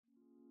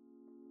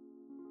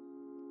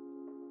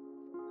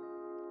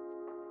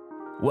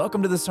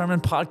Welcome to the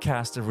Sermon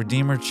Podcast of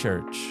Redeemer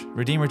Church.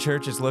 Redeemer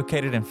Church is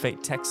located in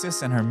Fate,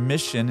 Texas, and her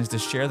mission is to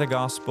share the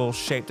gospel,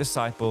 shape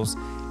disciples,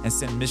 and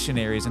send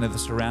missionaries into the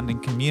surrounding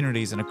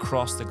communities and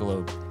across the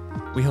globe.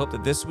 We hope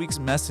that this week's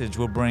message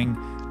will bring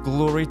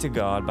glory to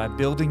God by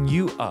building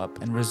you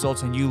up and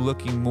result in you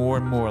looking more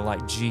and more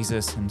like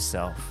Jesus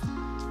himself.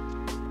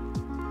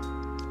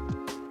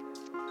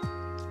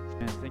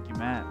 And thank you,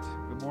 Matt.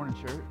 Good morning,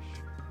 church.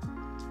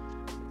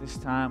 This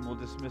time we'll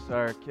dismiss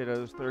our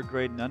kiddos third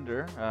grade and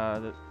under.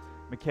 The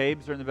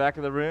McCabe's are in the back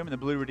of the room in the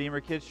blue Redeemer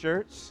kids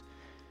shirts.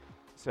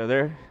 So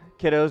their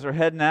kiddos are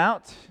heading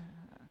out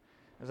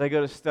as they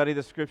go to study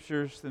the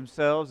scriptures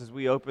themselves as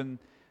we open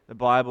the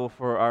Bible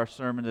for our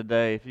sermon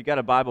today. If you've got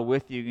a Bible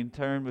with you, you can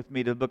turn with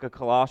me to the book of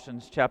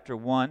Colossians chapter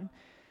 1.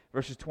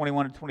 Verses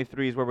 21 and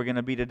 23 is where we're going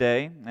to be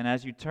today. And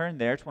as you turn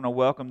there, I just want to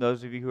welcome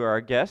those of you who are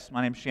our guests.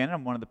 My name's Shannon.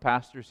 I'm one of the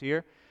pastors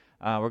here.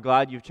 We're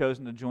glad you've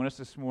chosen to join us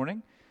this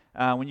morning.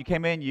 When you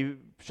came in, you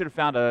should have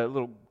found a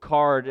little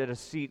card at a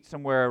seat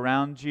somewhere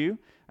around you.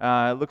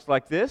 It looks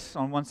like this.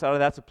 On one side of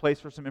that's a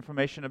place for some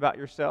information about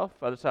yourself.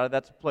 The other side of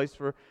that's a place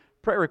for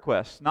prayer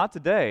requests. Not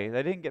today.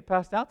 They didn't get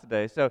passed out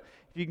today. So if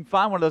you can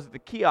find one of those at the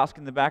kiosk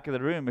in the back of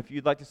the room, if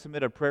you'd like to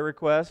submit a prayer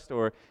request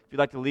or if you'd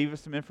like to leave us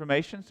some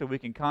information so we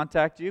can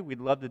contact you, we'd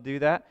love to do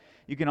that.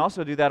 You can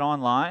also do that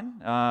online.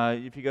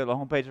 If you go to the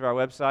homepage of our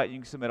website, you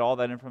can submit all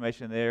that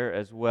information there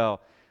as well.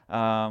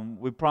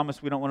 We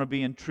promise we don't want to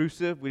be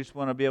intrusive. We just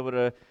want to be able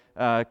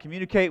to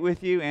communicate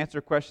with you,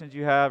 answer questions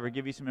you have, or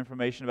give you some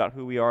information about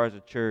who we are as a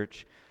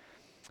church.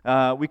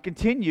 We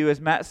continue, as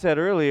Matt said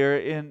earlier,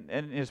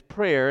 in his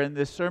prayer in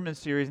this sermon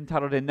series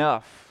entitled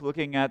Enough,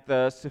 looking at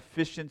the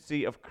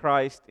sufficiency of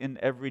Christ in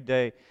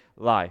everyday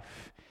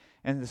life.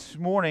 And this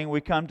morning we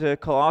come to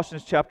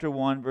Colossians chapter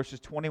 1, verses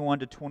 21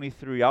 to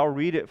 23. I'll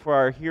read it for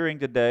our hearing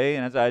today,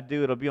 and as I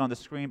do, it'll be on the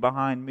screen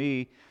behind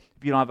me.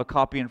 If you don't have a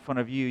copy in front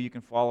of you, you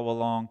can follow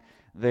along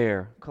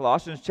there.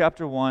 Colossians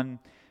chapter 1,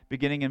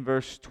 beginning in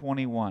verse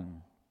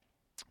 21.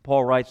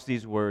 Paul writes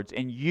these words,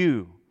 "And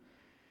you,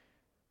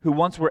 who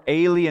once were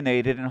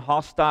alienated and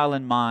hostile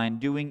in mind,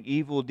 doing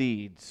evil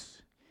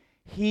deeds,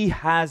 he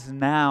has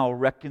now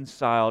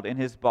reconciled in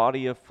his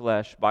body of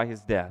flesh by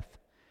his death,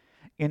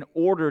 in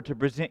order to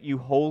present you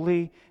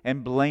holy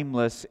and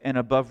blameless and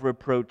above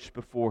reproach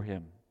before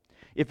him.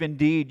 If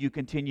indeed you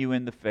continue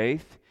in the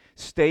faith,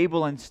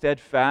 stable and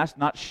steadfast,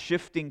 not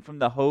shifting from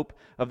the hope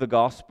of the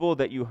gospel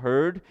that you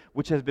heard,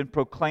 which has been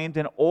proclaimed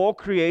in all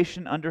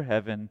creation under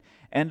heaven,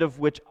 and of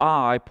which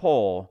I,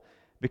 Paul,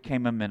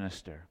 became a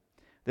minister."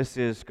 This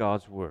is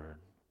God's Word.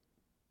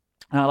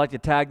 And I'd like to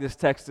tag this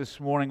text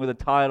this morning with the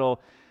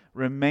title,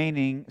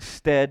 Remaining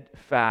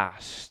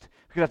Steadfast.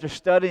 Because after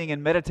studying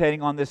and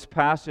meditating on this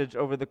passage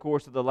over the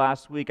course of the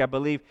last week, I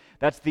believe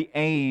that's the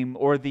aim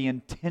or the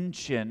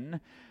intention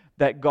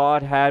that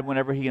God had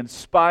whenever He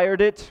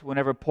inspired it,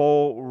 whenever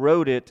Paul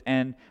wrote it,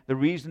 and the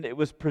reason it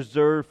was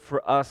preserved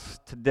for us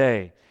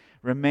today.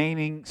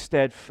 Remaining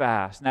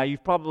steadfast. Now,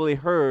 you've probably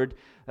heard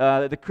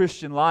that the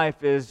Christian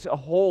life is a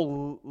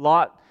whole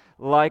lot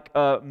like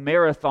a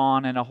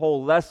marathon and a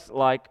whole less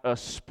like a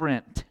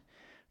sprint.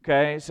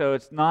 Okay, so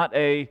it's not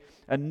a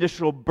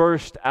initial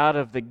burst out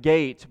of the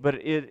gate, but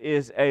it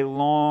is a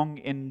long,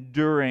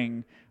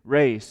 enduring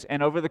race.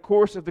 And over the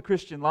course of the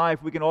Christian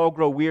life, we can all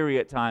grow weary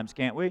at times,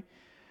 can't we?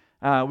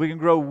 We can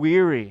grow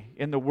weary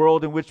in the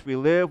world in which we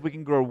live. We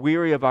can grow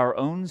weary of our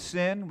own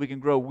sin. We can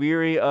grow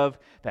weary of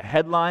the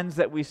headlines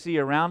that we see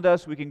around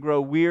us. We can grow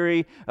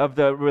weary of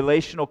the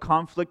relational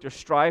conflict or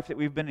strife that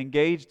we've been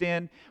engaged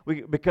in.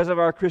 Because of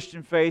our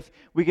Christian faith,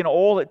 we can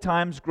all at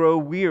times grow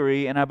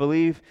weary, and I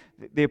believe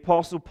the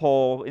Apostle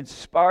Paul,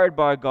 inspired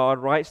by God,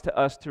 writes to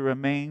us to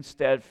remain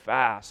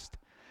steadfast.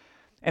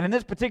 And in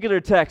this particular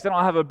text, I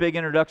don't have a big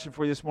introduction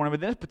for you this morning,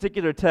 but in this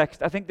particular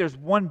text, I think there's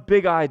one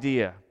big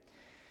idea.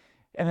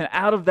 And then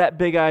out of that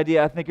big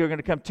idea, I think are going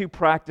to come two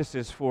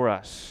practices for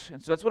us.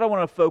 And so that's what I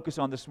want to focus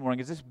on this morning,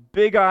 is this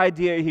big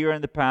idea here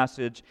in the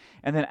passage,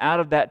 and then out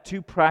of that,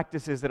 two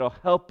practices that will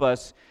help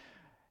us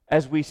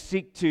as we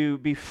seek to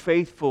be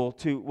faithful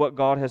to what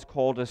God has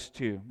called us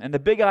to. And the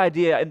big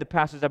idea in the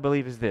passage, I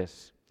believe, is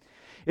this,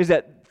 is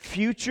that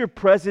future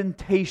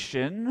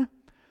presentation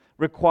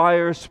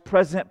requires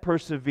present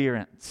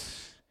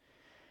perseverance.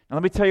 Now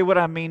let me tell you what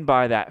I mean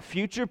by that.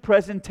 Future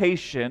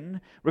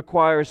presentation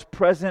requires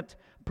present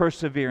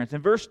perseverance.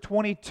 In verse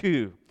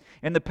 22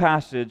 in the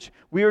passage,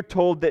 we are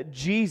told that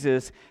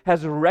Jesus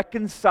has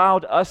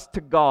reconciled us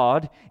to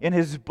God in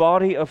His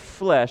body of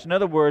flesh. In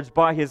other words,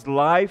 by His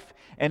life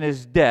and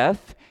His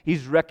death,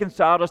 He's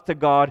reconciled us to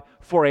God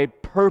for a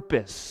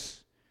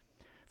purpose.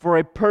 For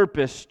a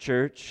purpose,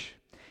 church.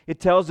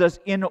 It tells us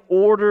in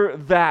order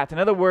that. In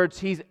other words,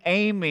 He's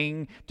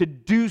aiming to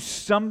do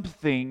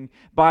something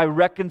by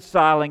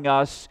reconciling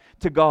us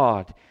to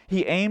God.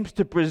 He aims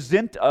to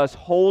present us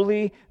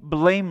holy,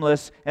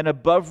 blameless, and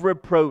above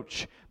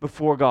reproach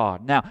before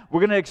God. Now, we're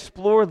going to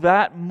explore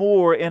that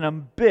more in a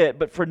bit,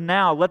 but for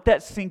now, let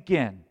that sink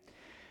in.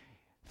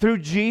 Through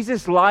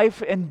Jesus'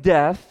 life and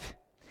death,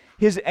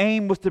 His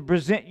aim was to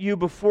present you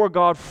before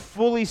God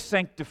fully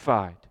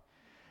sanctified,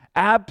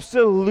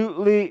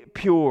 Absolutely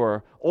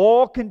pure.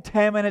 All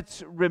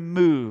contaminants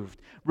removed.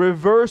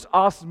 Reverse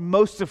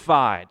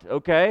osmosified,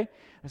 okay?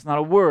 That's not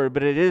a word,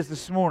 but it is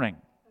this morning.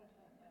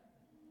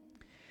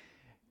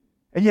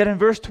 And yet in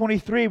verse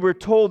 23, we're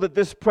told that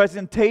this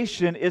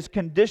presentation is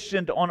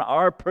conditioned on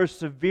our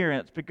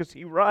perseverance, because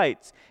he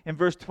writes in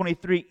verse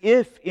 23,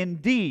 if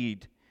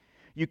indeed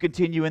you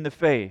continue in the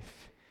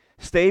faith,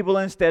 stable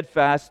and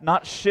steadfast,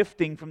 not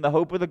shifting from the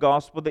hope of the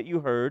gospel that you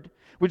heard,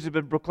 which has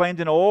been proclaimed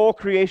in all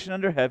creation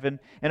under heaven,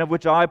 and of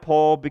which I,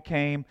 Paul,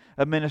 became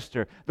a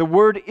minister. The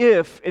word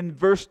if in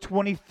verse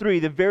 23,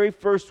 the very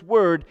first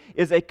word,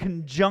 is a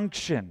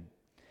conjunction.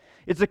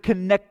 It's a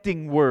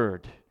connecting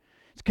word.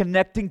 It's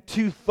connecting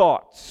two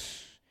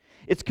thoughts.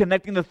 It's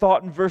connecting the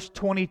thought in verse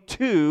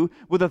 22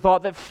 with the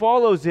thought that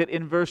follows it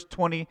in verse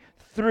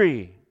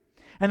 23.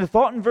 And the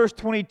thought in verse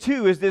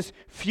 22 is this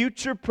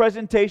future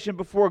presentation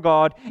before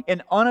God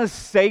in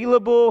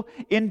unassailable,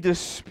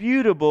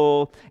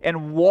 indisputable,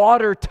 and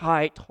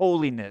watertight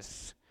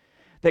holiness.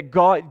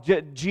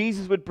 That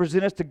Jesus would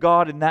present us to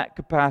God in that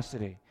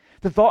capacity.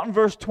 The thought in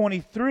verse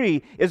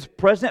 23 is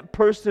present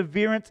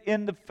perseverance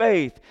in the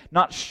faith,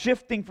 not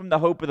shifting from the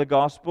hope of the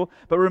gospel,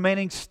 but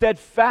remaining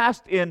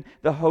steadfast in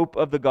the hope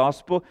of the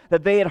gospel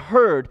that they had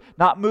heard,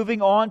 not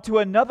moving on to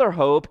another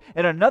hope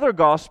and another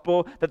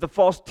gospel that the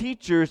false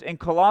teachers in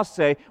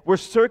Colossae were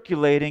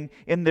circulating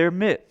in their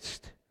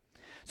midst.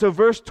 So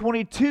verse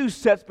 22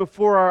 sets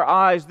before our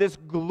eyes this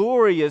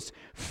glorious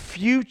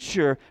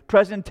future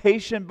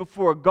presentation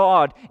before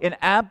God in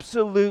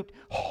absolute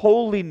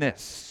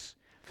holiness.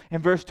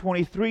 And verse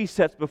 23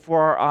 sets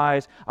before our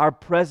eyes our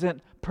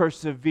present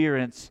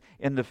perseverance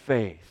in the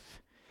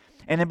faith.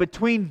 And in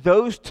between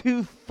those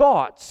two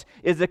thoughts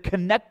is a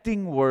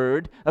connecting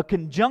word, a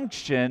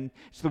conjunction.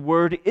 It's the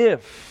word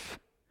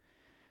if.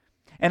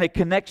 And it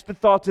connects the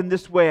thoughts in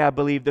this way, I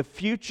believe. The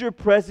future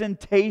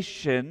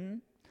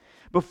presentation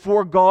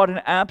before God in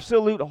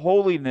absolute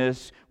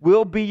holiness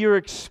will be your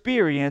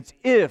experience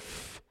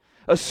if,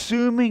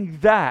 assuming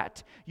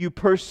that you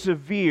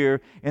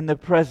persevere in the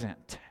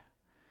present.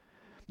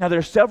 Now, there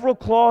are several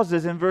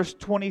clauses in verse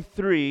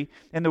 23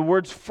 and the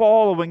words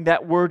following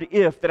that word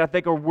if that I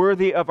think are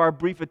worthy of our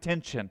brief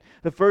attention.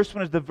 The first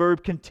one is the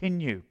verb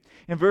continue.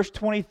 In verse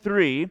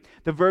 23,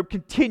 the verb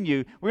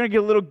continue, we're going to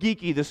get a little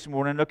geeky this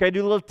morning, okay?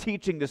 Do a little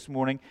teaching this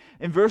morning.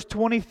 In verse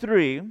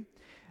 23,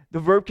 the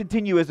verb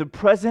continue is a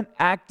present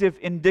active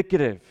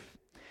indicative.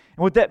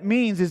 And what that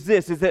means is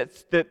this, is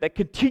that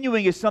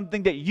continuing is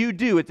something that you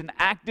do. It's an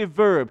active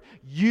verb.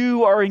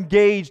 You are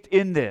engaged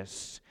in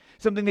this.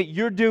 Something that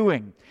you're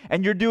doing,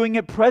 and you're doing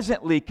it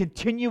presently,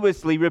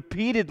 continuously,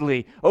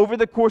 repeatedly, over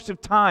the course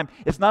of time.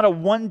 It's not a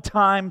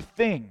one-time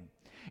thing.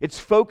 It's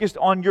focused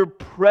on your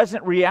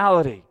present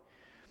reality.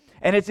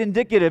 And it's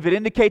indicative. It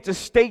indicates a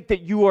state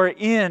that you are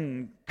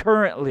in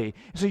currently.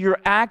 So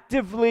you're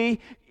actively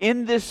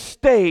in this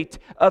state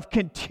of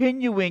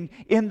continuing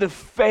in the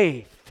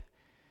faith.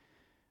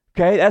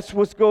 Okay, that's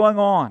what's going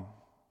on.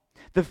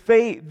 The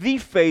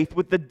faith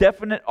with the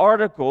definite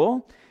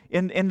article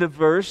in the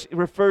verse, it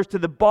refers to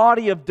the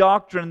body of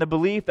doctrine and the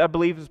belief that I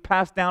believe is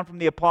passed down from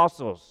the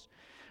apostles.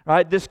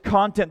 Right? This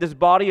content, this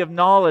body of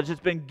knowledge has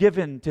been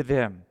given to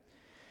them,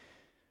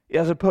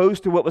 as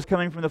opposed to what was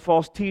coming from the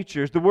false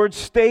teachers. The word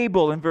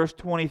stable in verse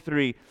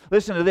 23.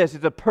 Listen to this.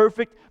 It's a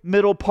perfect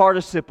middle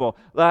participle.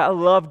 I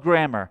love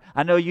grammar.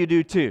 I know you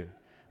do too.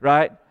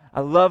 Right?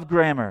 I love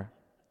grammar.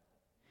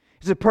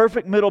 It's a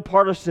perfect middle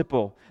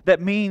participle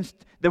that means,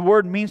 the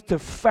word means to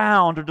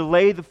found or to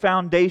lay the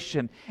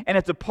foundation. And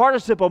it's a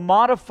participle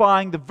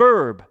modifying the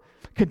verb,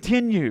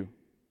 continue.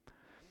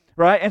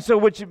 Right? And so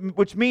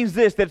which means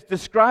this, that it's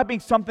describing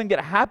something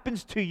that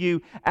happens to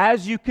you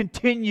as you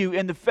continue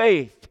in the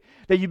faith.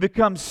 That you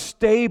become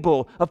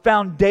stable, a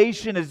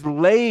foundation is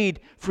laid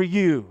for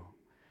you.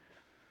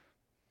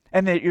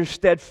 And that you're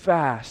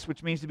steadfast,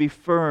 which means to be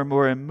firm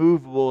or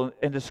immovable,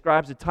 and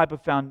describes the type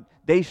of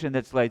foundation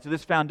that's laid. So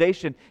this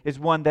foundation is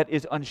one that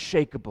is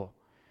unshakable.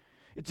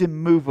 It's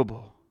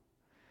immovable.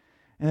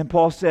 And then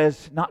Paul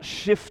says, not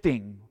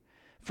shifting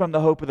from the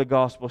hope of the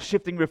gospel.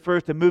 Shifting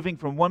refers to moving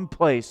from one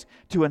place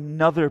to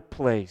another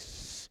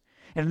place.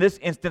 And in this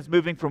instance,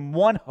 moving from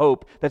one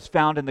hope that's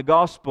found in the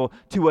gospel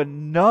to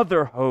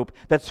another hope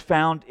that's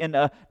found in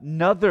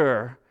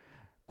another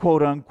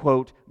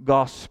quote-unquote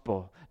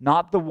gospel.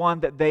 Not the one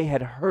that they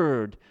had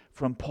heard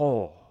from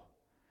Paul.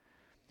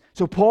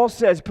 So Paul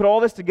says, put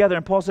all this together,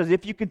 and Paul says,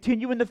 if you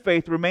continue in the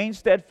faith, remain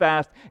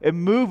steadfast,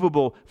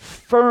 immovable,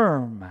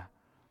 firm,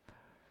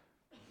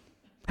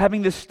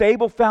 having this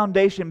stable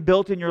foundation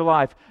built in your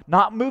life,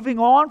 not moving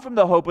on from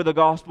the hope of the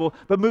gospel,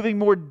 but moving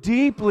more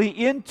deeply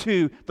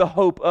into the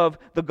hope of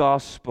the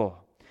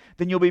gospel,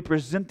 then you'll be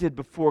presented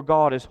before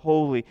God as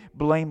holy,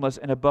 blameless,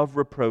 and above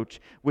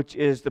reproach, which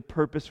is the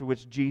purpose for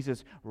which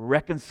Jesus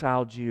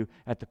reconciled you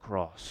at the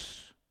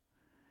cross.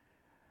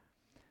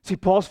 See,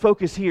 Paul's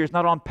focus here is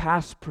not on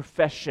past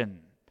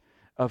profession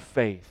of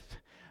faith,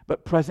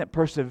 but present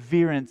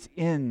perseverance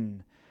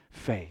in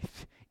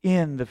faith,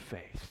 in the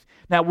faith.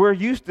 Now, we're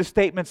used to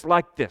statements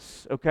like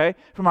this, okay,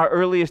 from our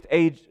earliest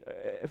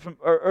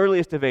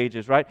of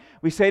ages, right?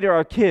 We say to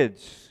our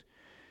kids,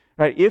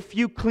 right, if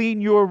you clean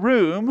your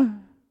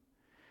room,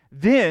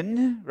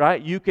 then,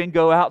 right, you can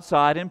go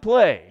outside and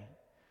play,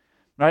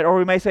 right? Or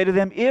we may say to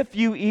them, if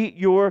you eat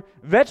your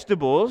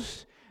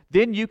vegetables,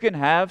 then you can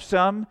have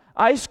some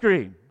ice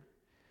cream,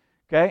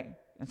 okay?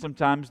 And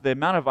sometimes the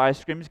amount of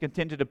ice cream is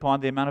contingent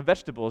upon the amount of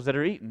vegetables that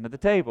are eaten at the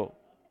table.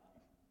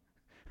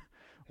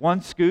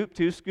 1 scoop,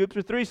 2 scoops,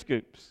 or 3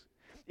 scoops.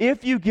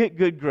 If you get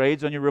good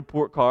grades on your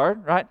report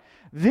card, right,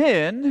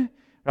 then,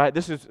 right,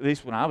 this is at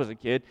least when I was a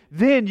kid,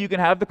 then you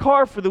can have the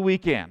car for the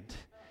weekend.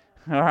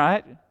 All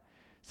right?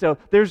 So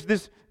there's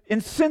this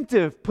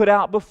incentive put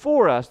out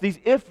before us, these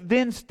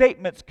if-then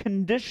statements,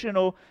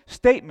 conditional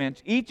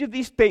statements. Each of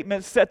these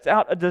statements sets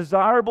out a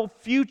desirable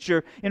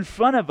future in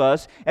front of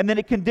us, and then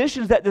it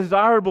conditions that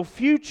desirable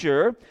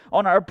future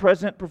on our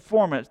present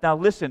performance. Now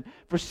listen,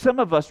 for some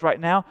of us right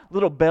now,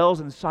 little bells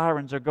and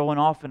sirens are going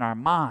off in our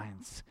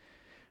minds.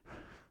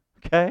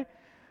 Okay?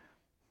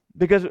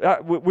 Because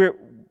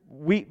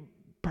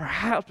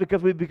perhaps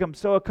because we've become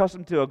so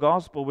accustomed to a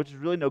gospel, which is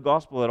really no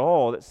gospel at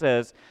all, that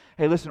says,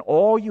 hey, listen,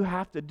 all you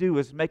have to do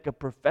is make a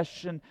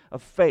profession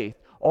of faith.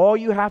 All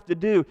you have to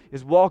do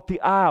is walk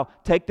the aisle,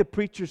 take the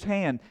preacher's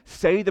hand,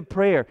 say the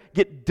prayer,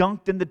 get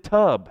dunked in the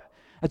tub.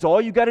 That's all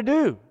you got to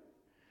do,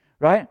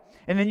 right?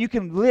 And then you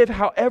can live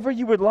however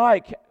you would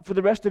like for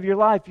the rest of your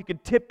life. You can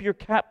tip your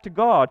cap to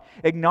God,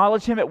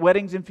 acknowledge Him at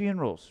weddings and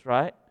funerals,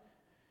 right?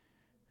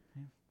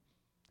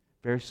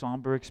 Very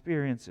somber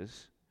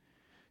experiences.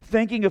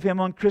 Thinking of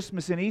Him on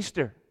Christmas and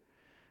Easter,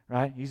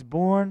 right? He's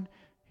born,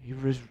 He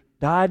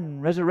died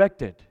and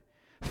resurrected.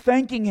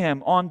 Thanking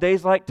Him on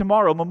days like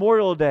tomorrow,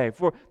 Memorial Day,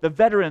 for the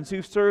veterans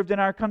who've served in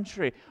our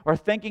country. Or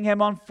thanking Him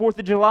on 4th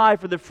of July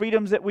for the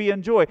freedoms that we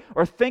enjoy.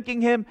 Or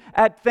thanking Him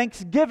at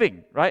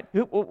Thanksgiving, right?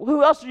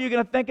 Who else are you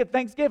going to thank at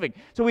Thanksgiving?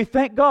 So we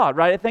thank God,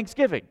 right, at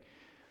Thanksgiving.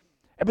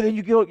 But then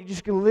you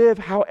just can live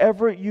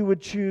however you would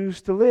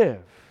choose to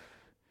live.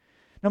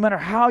 No matter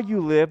how you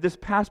live, this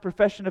past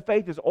profession of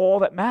faith is all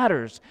that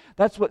matters.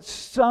 That's what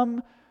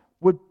some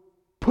would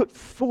put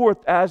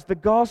forth as the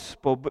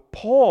gospel. But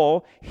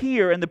Paul,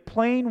 here in the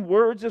plain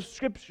words of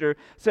Scripture,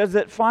 says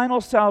that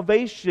final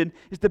salvation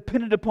is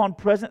dependent upon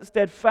present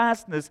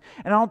steadfastness.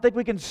 And I don't think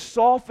we can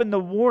soften the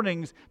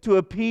warnings to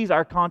appease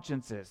our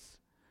consciences.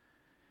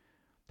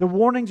 The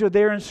warnings are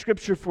there in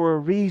Scripture for a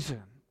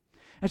reason.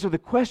 And so the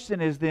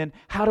question is then,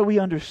 how do we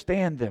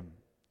understand them?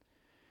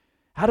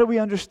 How do we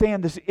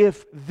understand this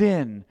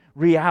if-then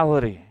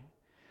reality?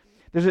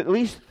 There's at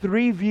least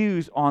 3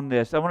 views on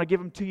this. I want to give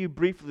them to you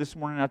briefly this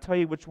morning, and I'll tell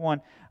you which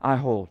one I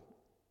hold,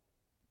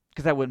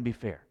 because that wouldn't be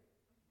fair.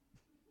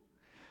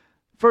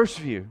 First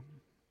view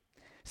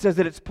says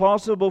that it's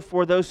possible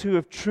for those who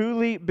have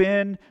truly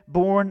been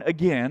born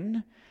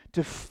again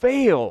to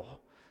fail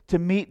to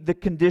meet the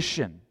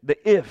condition, the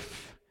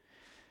if,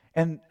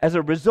 and as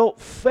a result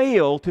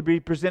fail to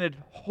be presented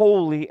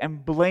holy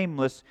and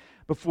blameless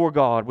before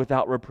God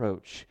without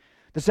reproach.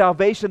 The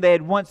salvation they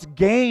had once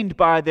gained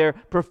by their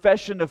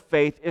profession of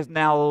faith is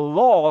now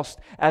lost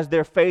as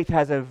their faith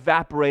has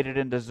evaporated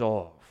and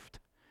dissolved.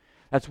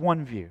 That's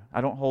one view.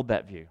 I don't hold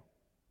that view.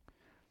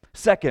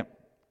 Second,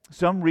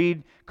 some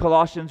read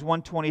Colossians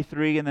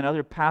 1:23 and then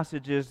other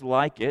passages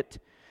like it,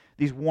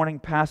 these warning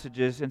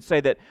passages, and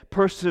say that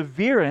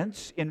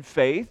perseverance in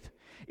faith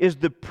is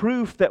the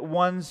proof that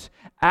one's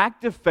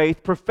act of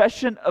faith,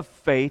 profession of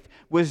faith,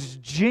 was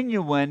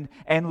genuine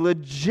and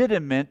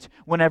legitimate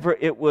whenever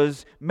it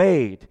was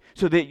made.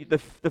 So that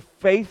the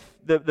faith,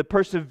 the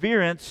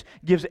perseverance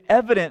gives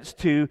evidence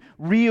to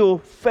real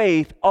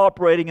faith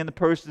operating in the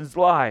person's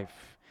life.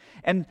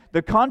 And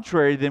the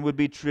contrary then would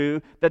be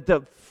true, that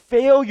the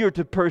failure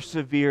to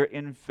persevere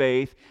in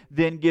faith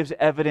then gives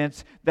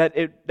evidence that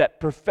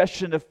that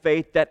profession of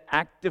faith, that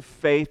act of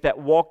faith, that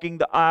walking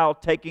the aisle,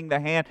 taking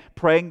the hand,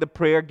 praying the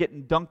prayer,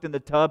 getting dunked in the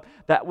tub,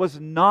 that was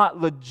not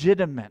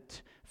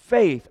legitimate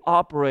faith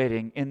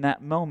operating in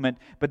that moment,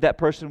 but that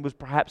person was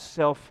perhaps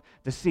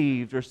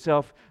self-deceived or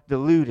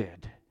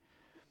self-deluded.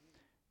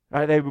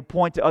 Right, they would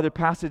point to other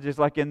passages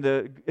like in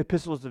the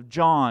epistles of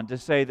John to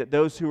say that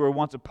those who were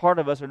once a part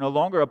of us are no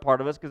longer a part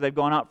of us because they've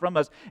gone out from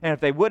us. And if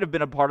they would have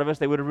been a part of us,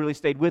 they would have really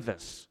stayed with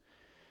us.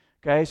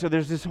 Okay, so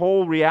there's this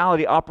whole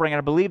reality operating.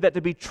 And I believe that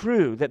to be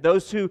true, that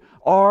those who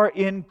are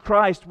in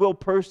Christ will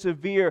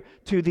persevere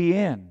to the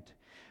end.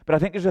 But I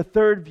think there's a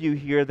third view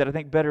here that I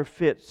think better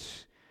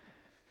fits.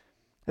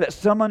 That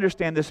some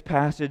understand this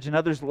passage and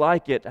others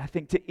like it, I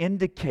think, to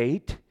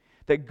indicate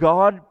that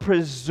God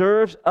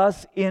preserves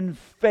us in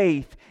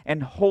faith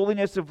and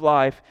holiness of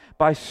life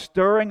by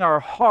stirring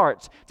our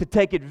hearts to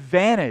take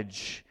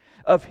advantage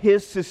of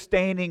His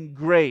sustaining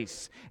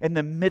grace in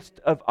the midst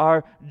of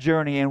our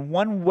journey. And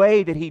one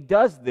way that He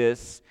does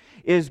this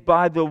is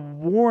by the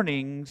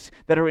warnings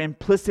that are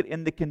implicit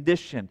in the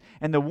condition.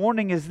 And the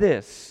warning is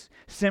this,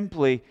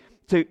 simply,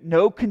 to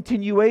no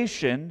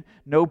continuation,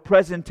 no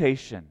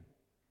presentation.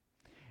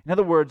 In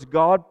other words,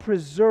 God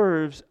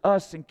preserves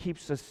us and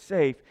keeps us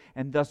safe,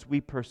 and thus we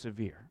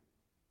persevere.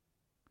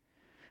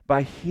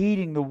 by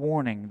heeding the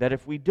warning that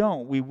if we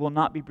don't, we will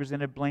not be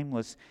presented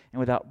blameless and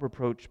without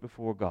reproach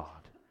before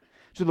God.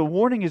 So the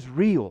warning is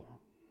real,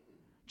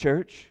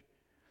 church.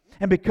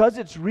 And because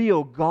it's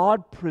real,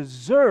 God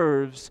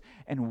preserves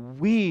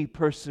and we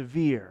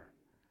persevere.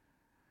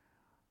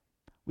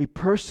 We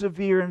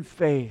persevere in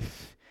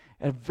faith,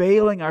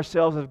 availing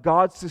ourselves of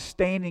God's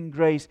sustaining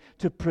grace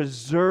to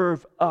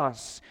preserve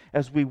us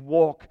as we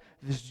walk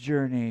this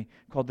journey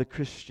called the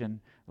Christian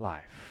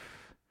life.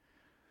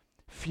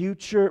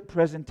 Future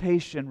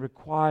presentation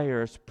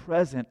requires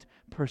present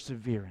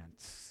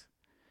perseverance.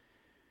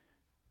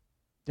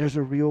 There's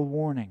a real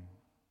warning,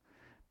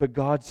 but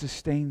God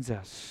sustains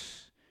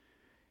us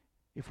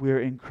if we are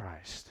in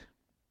Christ.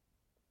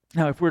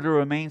 Now, if we're to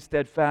remain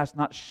steadfast,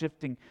 not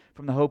shifting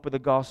from the hope of the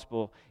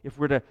gospel, if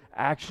we're to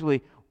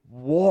actually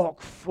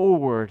walk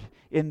forward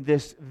in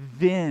this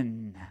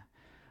then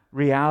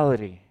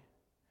reality,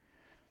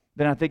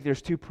 then I think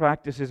there's two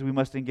practices we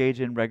must engage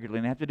in regularly,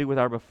 and they have to do with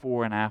our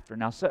before and after.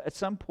 Now, so at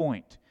some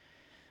point,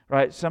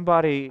 right,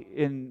 somebody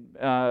in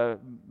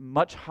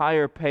much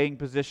higher paying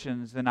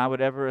positions than I would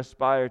ever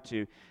aspire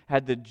to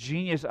had the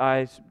genius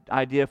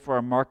idea for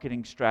our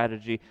marketing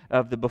strategy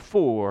of the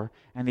before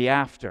and the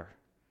after.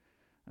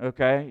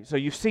 Okay, so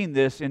you've seen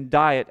this in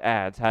diet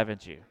ads,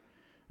 haven't you?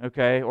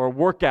 Okay, or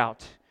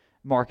workout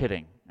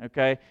marketing.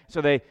 Okay,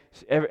 so they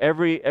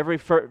every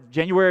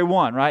January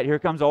 1, right? Here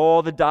comes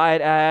all the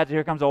diet ads.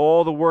 Here comes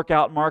all the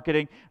workout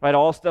marketing. Right,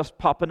 all stuff's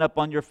popping up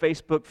on your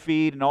Facebook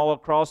feed and all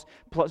across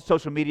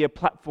social media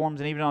platforms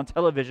and even on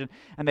television.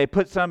 And they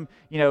put some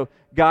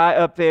guy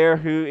up there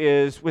who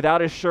is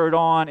without his shirt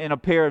on in a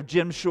pair of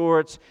gym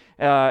shorts,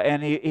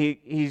 and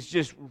he's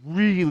just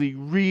really,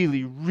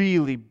 really,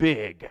 really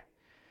big.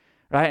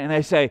 Right, and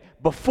they say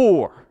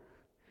before.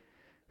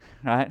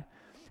 Right,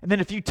 and then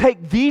if you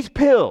take these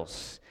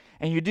pills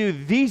and you do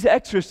these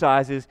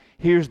exercises,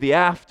 here's the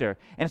after.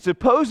 And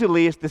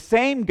supposedly it's the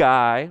same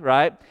guy,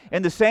 right,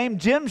 in the same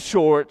gym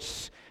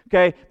shorts,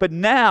 okay, but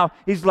now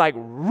he's like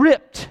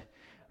ripped,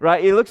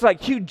 right? He looks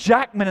like Hugh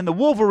Jackman in the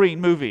Wolverine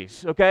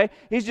movies, okay?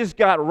 He's just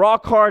got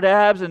rock hard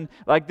abs and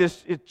like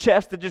this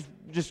chest that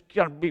just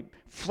kind of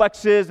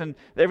flexes and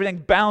everything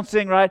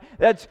bouncing, right?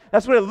 That's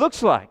what it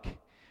looks like,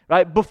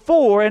 right?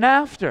 Before and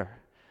after.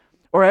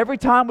 Or every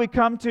time we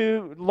come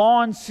to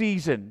lawn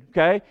season,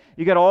 okay,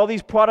 you got all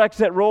these products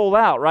that roll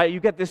out, right? You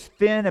get this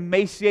thin,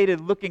 emaciated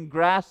looking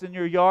grass in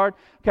your yard,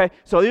 okay?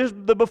 So here's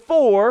the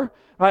before,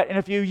 right? And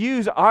if you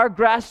use our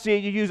grass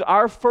seed, you use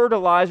our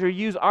fertilizer,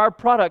 you use our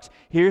products,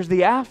 here's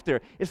the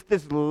after. It's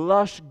this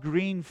lush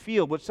green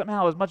field, which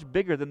somehow is much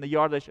bigger than the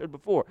yard I showed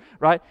before,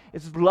 right?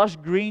 It's this lush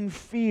green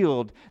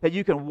field that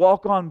you can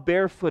walk on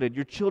barefooted.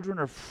 Your children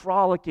are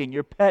frolicking.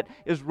 Your pet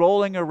is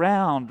rolling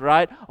around,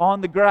 right,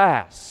 on the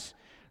grass.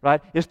 Right?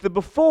 It's the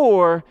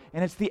before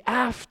and it's the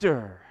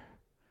after.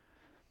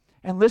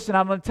 And listen,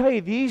 I'm going to tell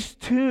you, these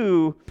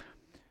two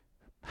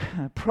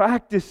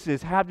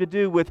practices have to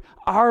do with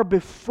our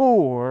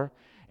before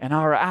and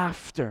our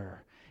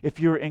after, if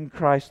you're in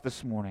Christ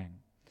this morning.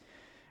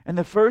 And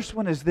the first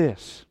one is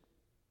this: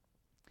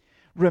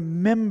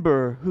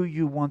 remember who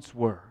you once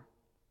were.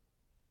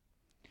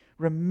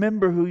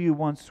 Remember who you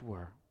once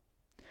were.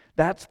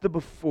 That's the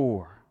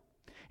before.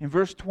 In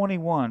verse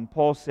 21,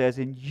 Paul says,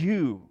 "And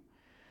you,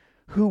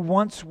 who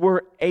once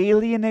were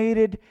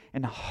alienated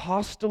and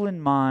hostile in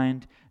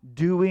mind,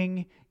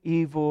 doing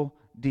evil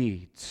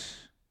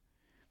deeds."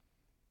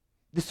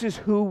 This is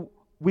who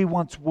we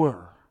once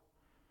were.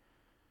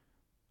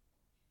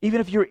 Even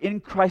if you're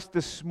in Christ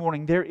this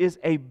morning, there is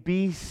a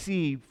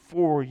BC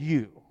for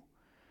you.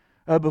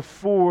 A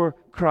before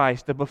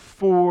Christ, a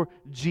before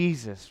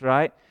Jesus,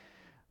 right?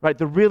 Right,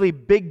 the really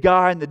big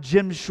guy in the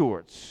gym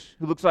shorts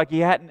who looks like he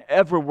hadn't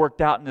ever worked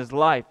out in his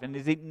life and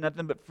is eating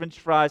nothing but French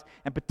fries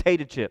and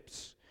potato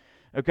chips.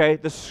 Okay,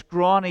 the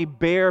scrawny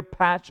bare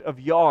patch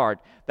of yard,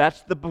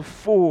 that's the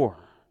before.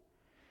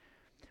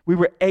 We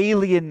were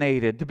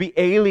alienated. To be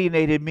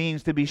alienated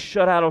means to be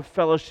shut out of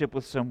fellowship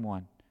with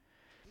someone.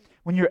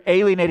 When you're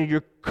alienated,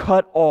 you're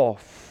cut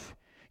off.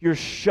 You're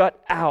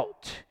shut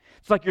out.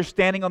 It's like you're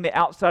standing on the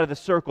outside of the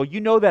circle.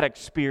 You know that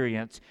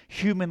experience,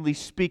 humanly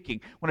speaking.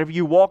 Whenever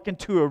you walk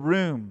into a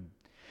room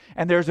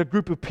and there's a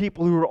group of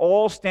people who are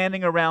all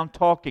standing around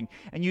talking,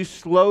 and you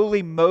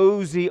slowly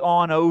mosey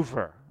on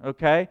over,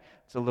 okay?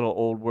 It's a little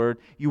old word.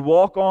 You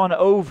walk on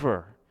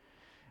over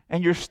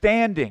and you're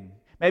standing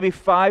maybe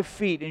 5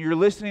 feet and you're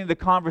listening to the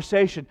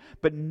conversation,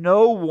 but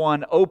no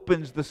one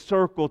opens the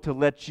circle to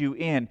let you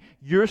in.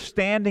 You're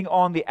standing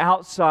on the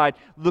outside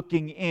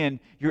looking in.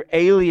 You're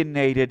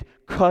alienated,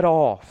 cut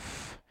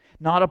off,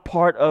 not a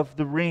part of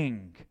the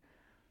ring.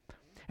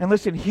 And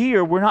listen,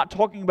 here we're not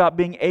talking about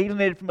being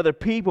alienated from other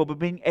people, but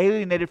being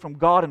alienated from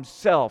God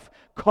Himself,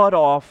 cut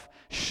off,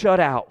 shut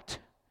out.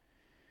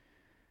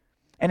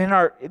 And in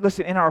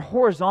our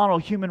horizontal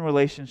human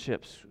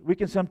relationships, we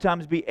can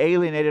sometimes be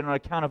alienated on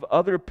account of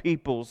other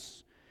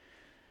people's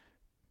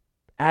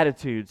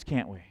attitudes,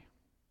 can't we?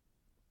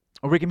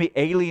 Or we can be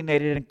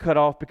alienated and cut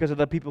off because of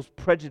other people's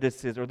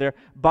prejudices or their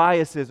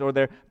biases or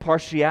their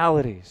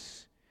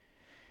partialities.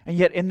 And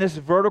yet in this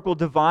vertical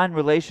divine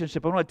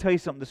relationship, I want to tell you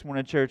something this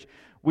morning, church.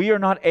 We are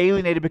not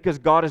alienated because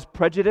God is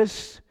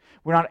prejudiced.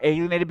 We're not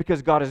alienated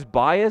because God is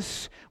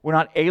biased. We're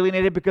not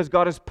alienated because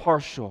God is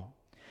partial.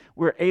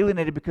 We're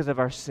alienated because of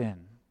our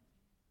sin.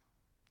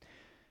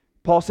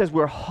 Paul says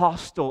we're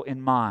hostile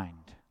in mind.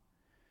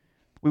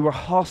 We were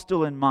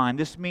hostile in mind.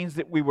 This means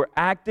that we were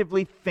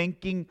actively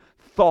thinking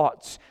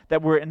thoughts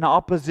that were in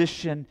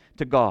opposition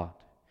to God.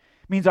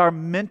 It means our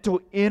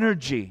mental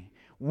energy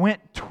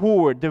went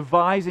toward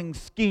devising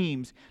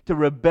schemes to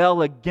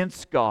rebel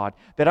against God,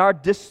 that our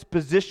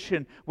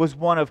disposition was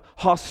one of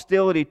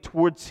hostility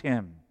towards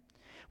Him.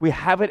 We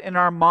have it in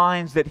our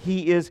minds that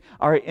He is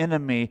our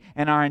enemy,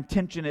 and our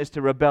intention is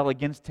to rebel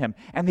against Him.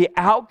 And the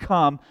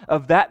outcome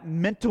of that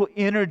mental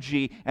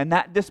energy and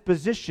that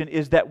disposition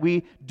is that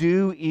we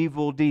do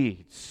evil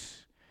deeds.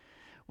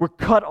 We're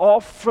cut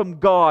off from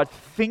God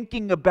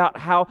thinking about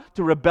how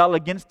to rebel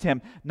against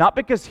Him, not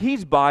because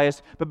He's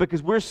biased, but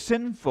because we're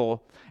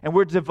sinful and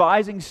we're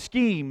devising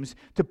schemes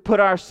to put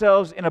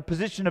ourselves in a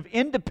position of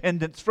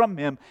independence from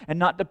Him and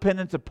not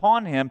dependence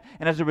upon Him.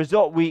 And as a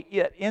result,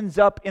 it ends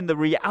up in the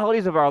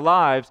realities of our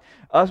lives,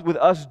 with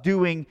us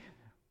doing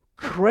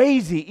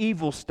crazy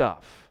evil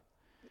stuff,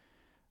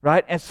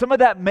 right? And some of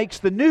that makes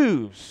the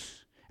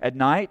news at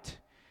night,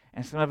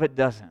 and some of it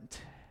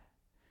doesn't.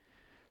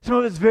 Some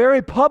of it's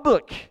very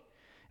public,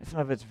 and some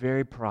of it's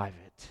very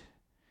private.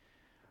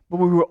 But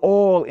we were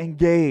all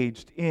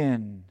engaged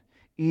in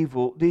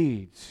evil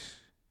deeds.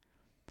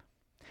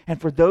 And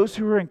for those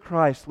who are in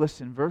Christ,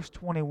 listen, verse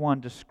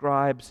 21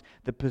 describes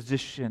the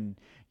position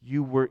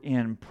you were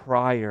in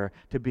prior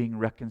to being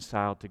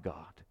reconciled to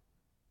God.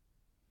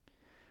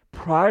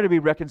 Prior to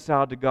being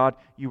reconciled to God,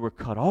 you were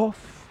cut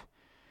off,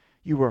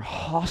 you were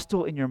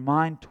hostile in your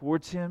mind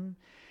towards Him,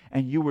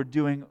 and you were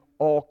doing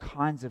all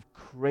kinds of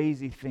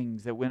crazy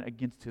things that went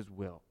against His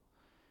will.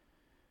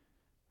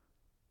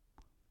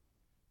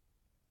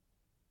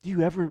 Do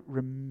you ever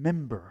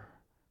remember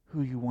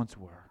who you once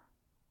were?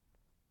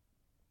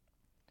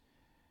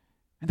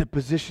 And the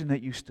position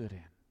that you stood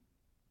in?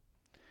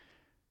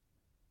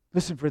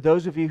 Listen, for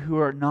those of you who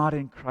are not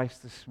in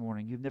Christ this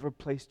morning, you've never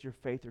placed your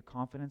faith or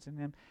confidence in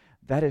Him,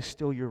 that is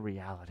still your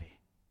reality.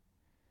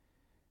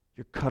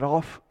 You're cut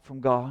off from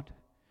God.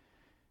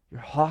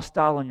 You're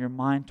hostile in your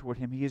mind toward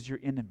Him. He is your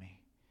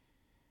enemy.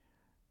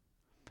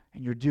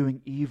 And you're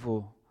doing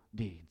evil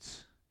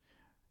deeds,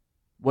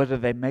 whether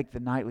they make the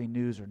nightly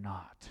news or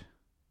not.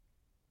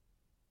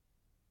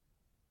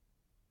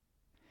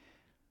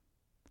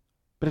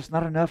 But it's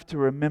not enough to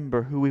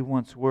remember who we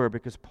once were,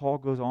 because Paul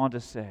goes on to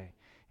say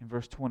in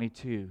verse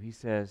 22, he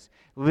says,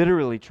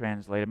 literally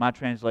translated, my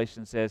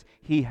translation says,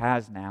 He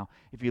has now.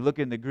 If you look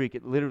in the Greek,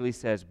 it literally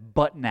says,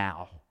 but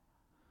now.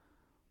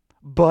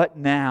 But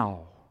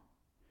now.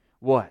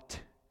 What?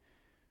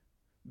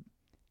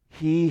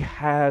 He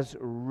has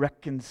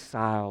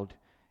reconciled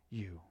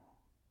you.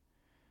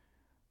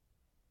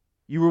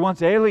 You were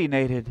once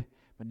alienated,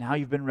 but now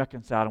you've been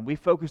reconciled. And we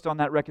focused on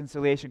that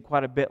reconciliation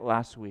quite a bit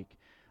last week.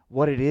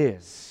 What it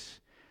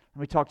is.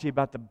 Let me talk to you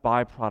about the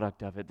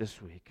byproduct of it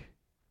this week.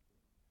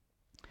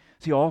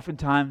 See,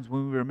 oftentimes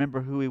when we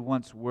remember who we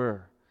once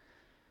were,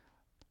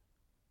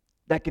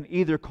 that can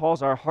either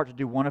cause our heart to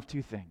do one of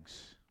two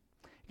things.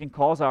 It can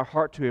cause our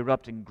heart to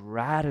erupt in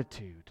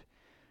gratitude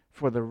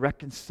for the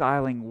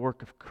reconciling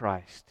work of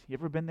Christ. You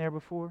ever been there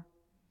before?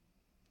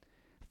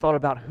 Thought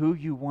about who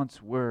you once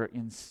were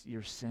in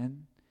your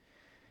sin,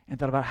 and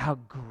thought about how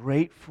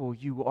grateful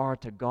you are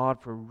to God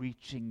for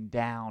reaching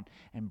down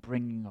and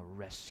bringing a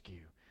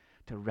rescue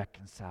to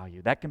reconcile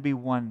you. That can be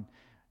one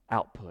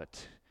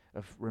output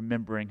of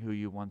remembering who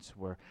you once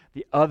were.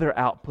 The other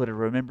output of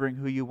remembering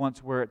who you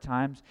once were at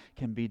times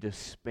can be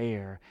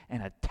despair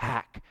and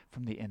attack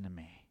from the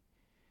enemy,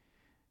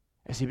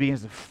 as he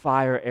begins to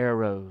fire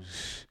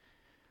arrows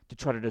to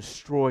try to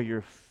destroy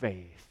your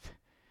faith.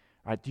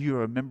 All right, do you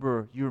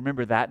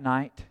remember that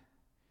night?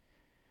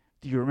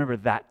 Do you remember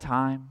that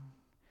time?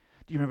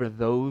 Do you remember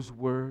those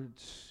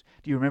words?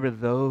 Do you remember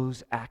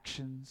those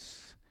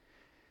actions?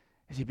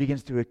 As he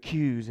begins to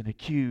accuse and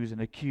accuse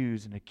and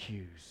accuse and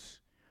accuse.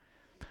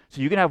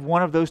 So you can have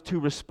one of those two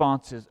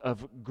responses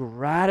of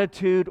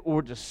gratitude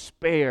or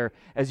despair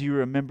as you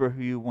remember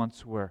who you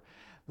once were.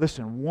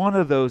 Listen, one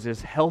of those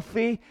is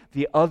healthy,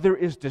 the other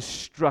is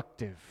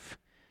destructive.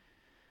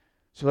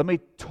 So let me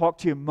talk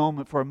to you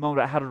for a moment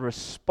about how to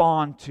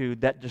respond to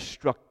that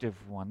destructive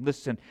one.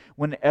 Listen,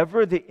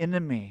 whenever the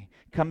enemy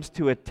comes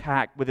to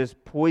attack with his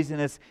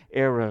poisonous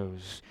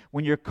arrows,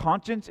 when your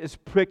conscience is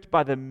pricked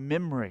by the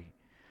memory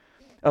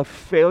of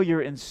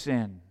failure and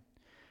sin,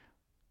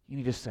 you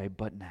need to say,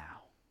 but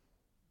now.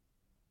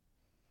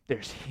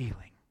 There's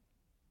healing.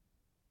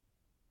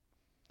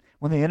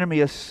 When the enemy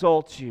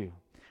assaults you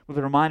with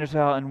a reminder of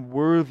how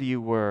unworthy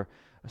you were,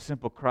 a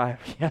simple cry of,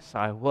 yes,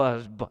 I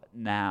was, but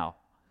now.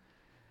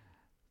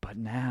 But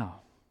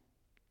now,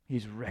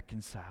 He's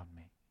reconciled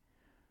me.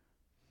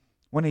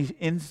 When He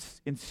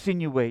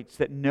insinuates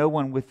that no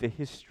one with a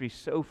history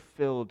so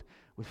filled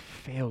with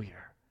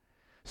failure,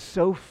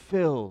 so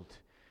filled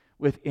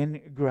with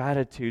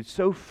ingratitude,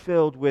 so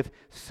filled with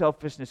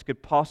selfishness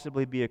could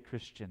possibly be a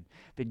Christian,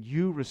 then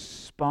you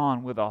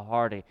respond with a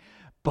hearty,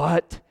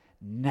 "But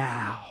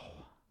now."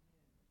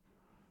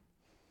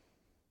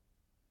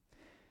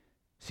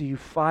 So you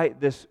fight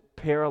this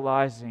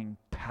paralyzing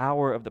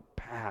power of the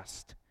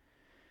past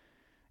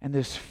and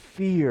this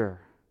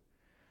fear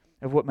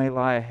of what may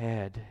lie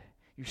ahead.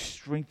 You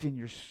strengthen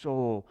your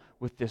soul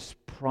with this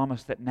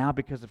promise that now,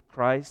 because of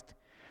Christ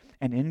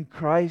and in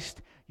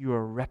Christ, you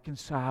are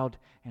reconciled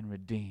and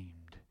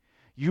redeemed.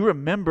 You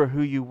remember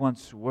who you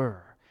once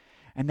were.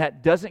 And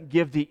that doesn't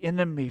give the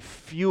enemy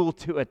fuel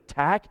to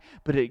attack,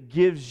 but it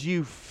gives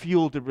you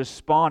fuel to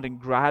respond in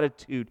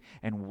gratitude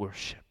and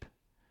worship.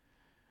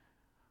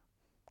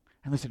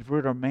 And listen, if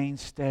we're to remain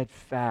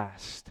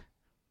steadfast,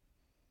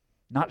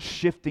 not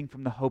shifting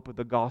from the hope of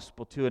the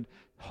gospel to a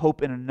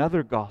hope in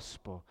another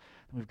gospel,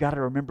 we've got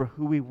to remember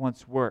who we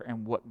once were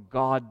and what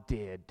God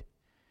did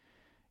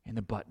in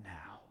the but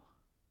now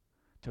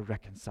to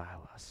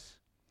reconcile us.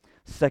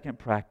 Second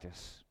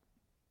practice,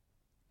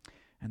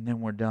 and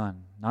then we're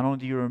done. Not only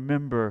do you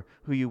remember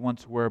who you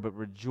once were, but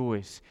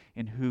rejoice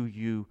in who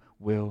you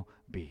will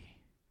be.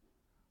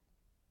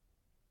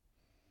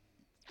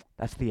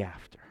 That's the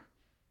after.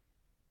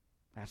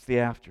 That's the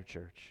after,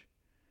 church.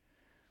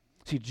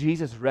 See,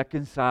 Jesus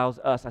reconciles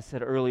us, I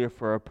said earlier,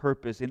 for a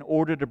purpose, in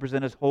order to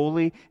present us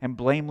holy and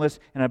blameless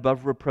and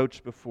above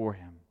reproach before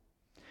Him.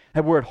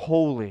 That word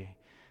holy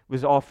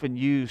is often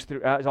used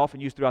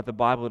throughout the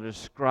Bible to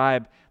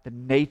describe the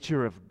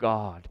nature of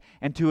God.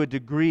 And to a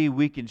degree,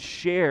 we can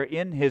share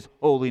in His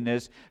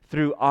holiness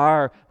through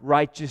our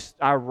righteous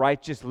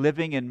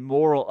living and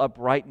moral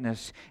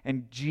uprightness.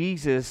 And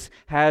Jesus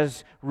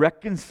has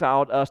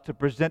reconciled us to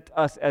present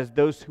us as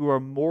those who are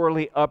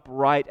morally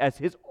upright, as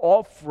His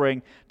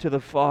offering to the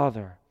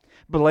Father.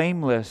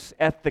 Blameless,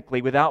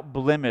 ethically, without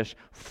blemish,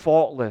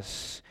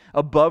 faultless,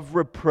 above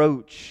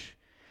reproach.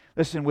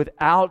 Listen,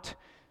 without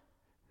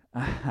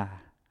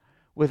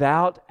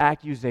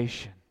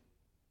accusation.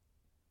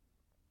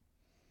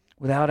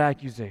 Without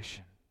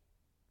accusation.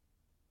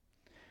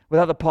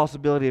 Without the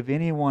possibility of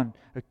anyone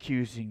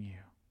accusing you.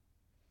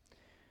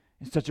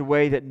 In such a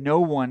way that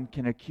no one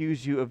can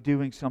accuse you of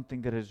doing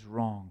something that is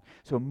wrong.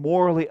 So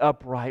morally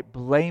upright,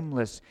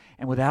 blameless,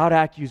 and without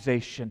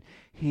accusation,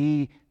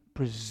 He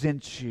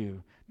presents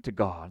you to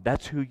God.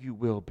 That's who you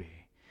will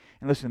be.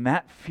 And listen,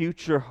 that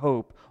future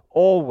hope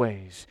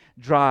always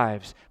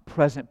drives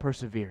present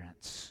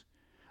perseverance.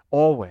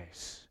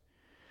 Always.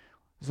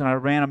 Listen, I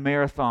ran a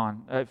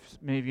marathon,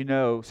 many of you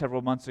know,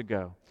 several months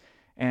ago.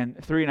 And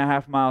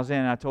 3.5 miles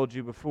in, I told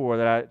you before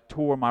that I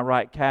tore my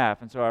right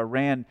calf. And so I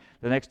ran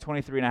the next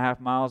 23.5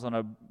 miles on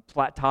a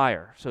flat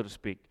tire, so to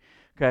speak.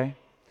 Okay?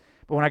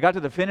 But when I got to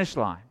the finish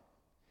line,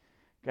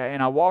 okay,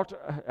 and I walked,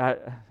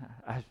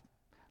 I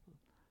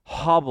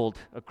hobbled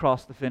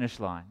across the finish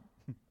line.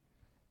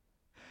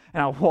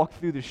 And I walked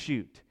through the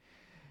chute.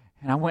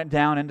 And I went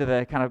down into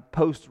the kind of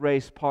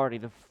post-race party.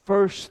 The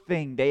first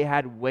thing they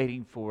had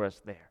waiting for us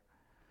there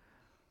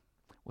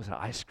was an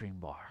ice cream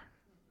bar.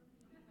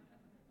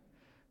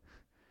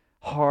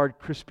 Hard,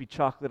 crispy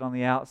chocolate on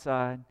the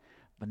outside,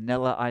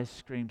 vanilla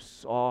ice cream,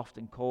 soft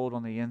and cold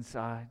on the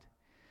inside.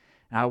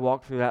 And I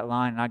walked through that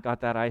line and I got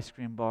that ice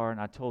cream bar,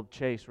 and I told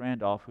Chase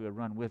Randolph, who had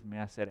run with me,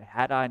 I said,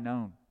 had I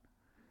known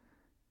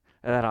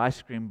that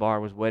ice cream bar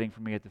was waiting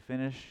for me at the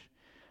finish,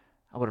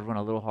 I would have run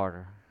a little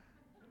harder.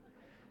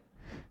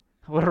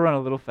 I would have run a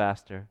little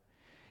faster,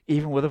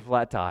 even with a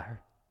flat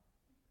tire.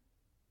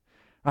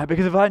 Right?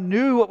 Because if I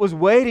knew what was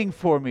waiting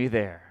for me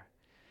there,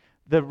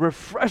 the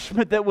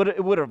refreshment that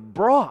it would have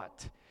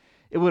brought,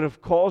 it would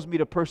have caused me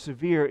to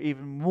persevere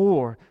even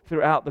more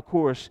throughout the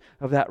course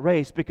of that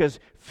race, because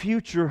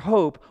future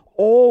hope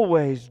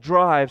always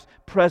drives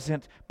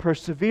present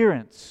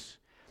perseverance.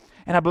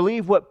 And I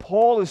believe what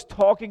Paul is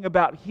talking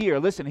about here,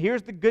 listen,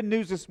 here's the good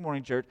news this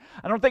morning, church.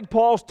 I don't think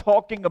Paul's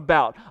talking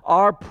about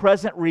our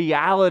present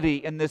reality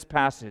in this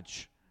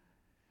passage.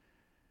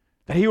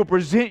 That He will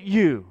present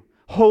you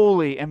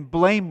holy and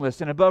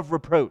blameless and above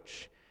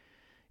reproach.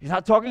 He's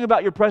not talking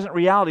about your present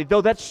reality,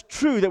 though that's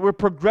true that we're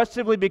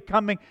progressively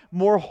becoming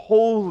more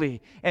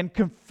holy and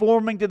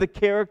conforming to the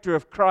character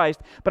of Christ.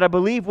 But I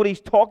believe what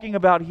he's talking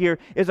about here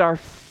is our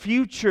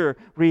future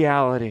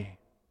reality.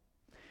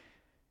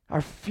 Our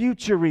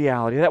future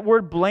reality. That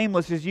word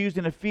blameless is used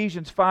in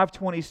Ephesians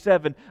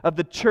 5:27 of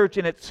the church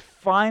in its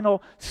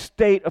final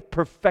state of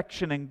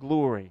perfection and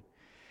glory.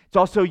 It's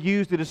also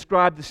used to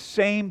describe the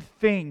same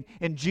thing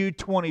in Jude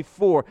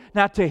 24.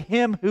 Now to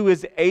Him who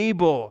is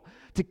able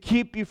to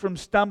keep you from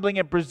stumbling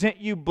and present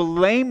you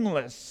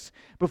blameless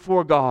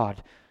before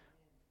God.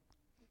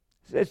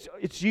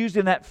 It's used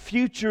in that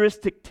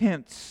futuristic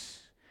tense.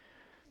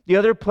 The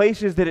other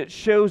places that it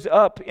shows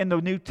up in the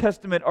New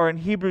Testament are in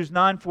Hebrews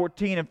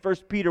 9:14 and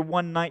 1 Peter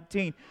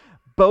 1:19,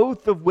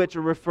 both of which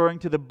are referring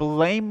to the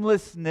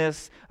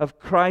blamelessness of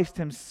Christ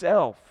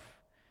Himself.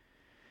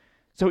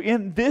 So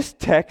in this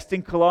text,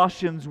 in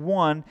Colossians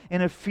 1,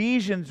 in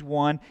Ephesians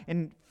 1,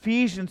 in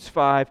Ephesians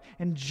 5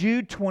 and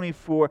Jude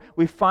 24,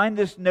 we find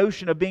this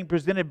notion of being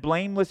presented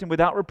blameless and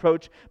without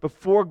reproach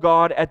before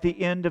God at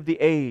the end of the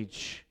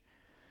age.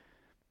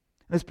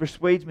 This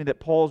persuades me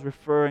that Paul's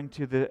referring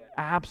to the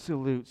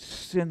absolute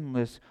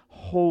sinless,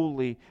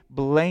 holy,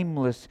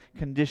 blameless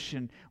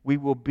condition we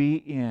will be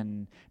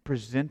in,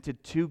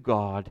 presented to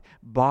God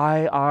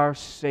by our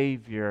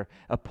Savior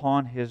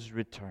upon His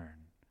return.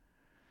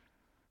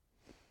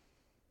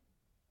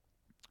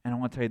 And I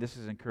want to tell you, this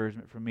is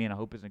encouragement for me, and I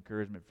hope it's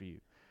encouragement for you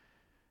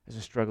as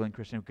a struggling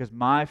Christian, because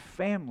my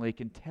family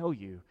can tell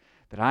you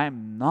that I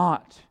am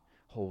not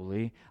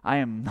holy, I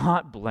am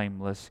not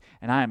blameless,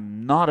 and I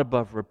am not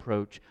above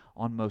reproach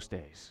on most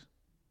days,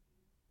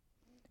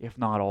 if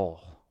not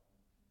all.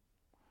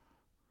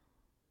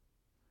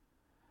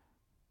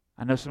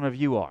 I know some of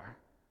you are.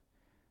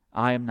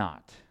 I am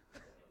not.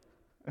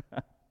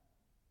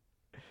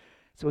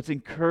 So it's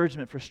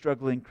encouragement for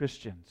struggling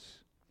Christians.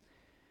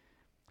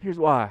 Here's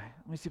why.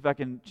 Let me see if I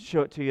can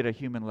show it to you at a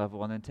human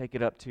level and then take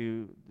it up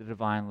to the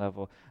divine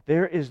level.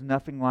 There is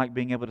nothing like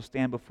being able to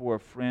stand before a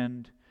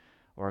friend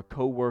or a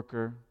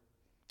coworker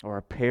or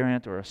a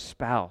parent or a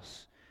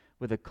spouse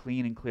with a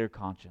clean and clear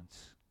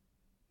conscience.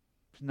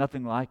 There's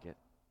nothing like it.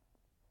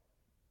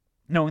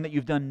 Knowing that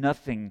you've done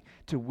nothing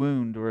to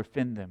wound or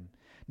offend them.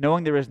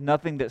 Knowing there is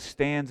nothing that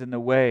stands in the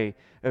way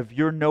of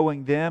your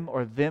knowing them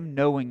or them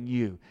knowing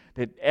you.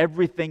 That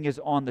everything is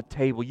on the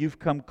table. You've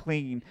come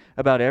clean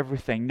about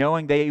everything.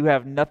 Knowing that you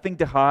have nothing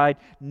to hide,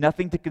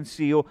 nothing to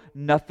conceal,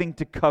 nothing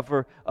to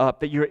cover up.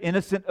 That you're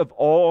innocent of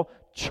all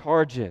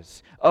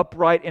charges,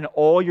 upright in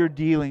all your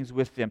dealings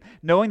with them.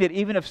 Knowing that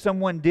even if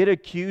someone did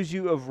accuse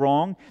you of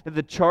wrong, that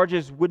the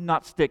charges would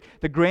not stick.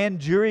 The grand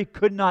jury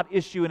could not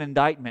issue an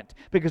indictment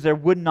because there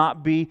would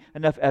not be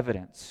enough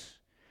evidence.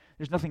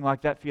 There's nothing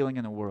like that feeling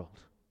in the world.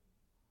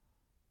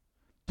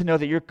 To know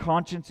that your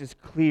conscience is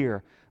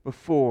clear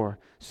before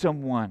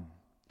someone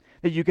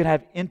that you can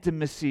have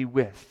intimacy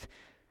with.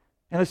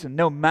 And listen,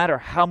 no matter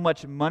how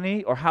much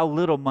money or how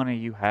little money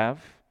you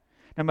have,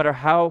 no matter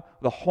how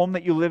the home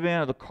that you live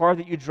in or the car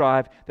that you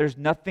drive, there's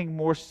nothing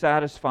more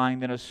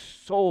satisfying than a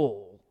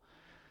soul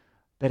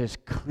that is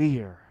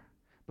clear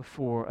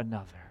before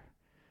another.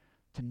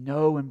 To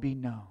know and be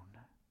known.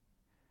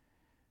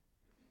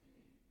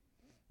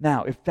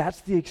 Now, if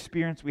that's the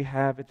experience we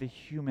have at the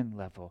human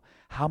level,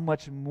 how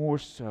much more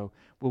so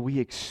will we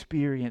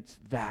experience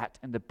that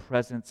in the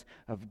presence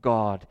of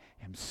God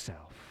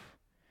Himself?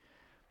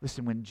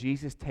 Listen, when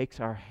Jesus takes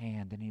our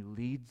hand and He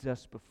leads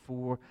us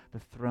before the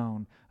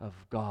throne of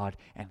God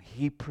and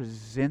He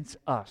presents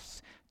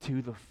us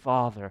to the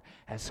Father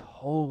as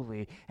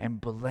holy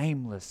and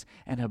blameless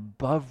and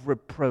above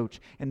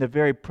reproach in the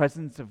very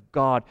presence of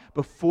God,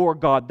 before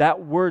God,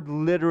 that word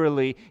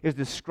literally is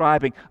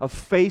describing a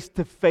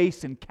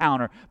face-to-face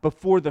encounter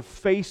before the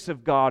face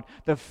of God,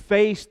 the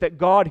face that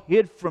God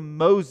hid from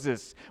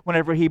Moses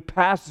whenever He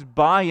passed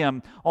by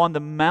him on the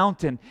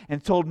mountain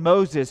and told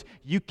Moses,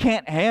 "You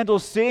can't handle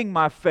seeing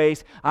my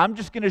face. I'm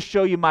just going to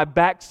show you my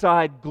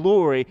backside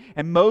glory."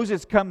 And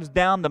Moses comes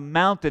down the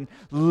mountain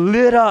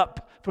lit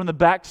up from the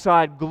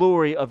backside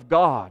glory of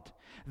God.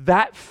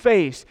 That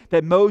face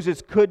that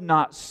Moses could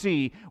not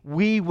see,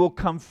 we will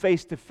come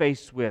face to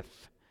face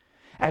with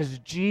as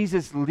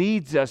Jesus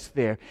leads us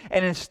there.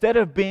 And instead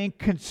of being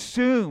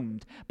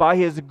consumed by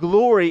His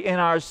glory in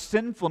our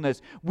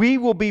sinfulness, we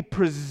will be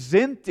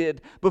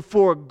presented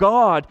before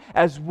God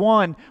as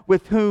one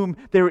with whom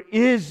there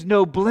is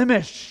no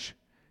blemish.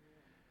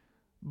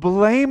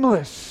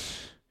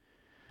 Blameless,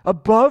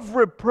 above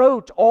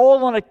reproach,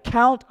 all on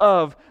account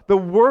of the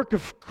work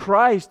of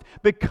Christ,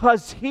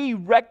 because He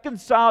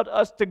reconciled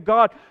us to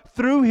God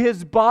through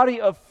His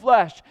body of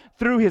flesh,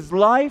 through His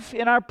life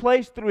in our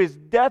place, through His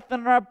death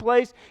in our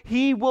place.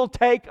 He will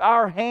take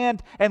our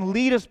hand and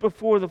lead us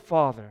before the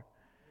Father.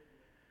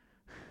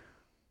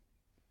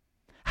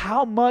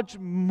 How much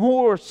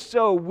more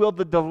so will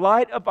the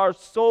delight of our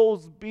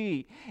souls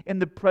be in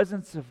the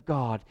presence of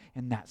God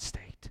in that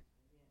state?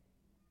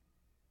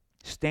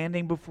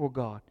 Standing before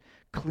God,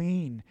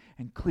 clean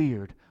and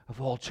cleared of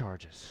all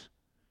charges.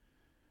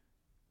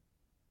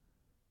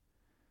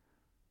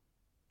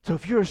 So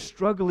if you're a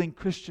struggling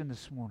Christian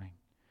this morning,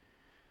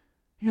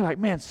 you're like,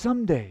 man,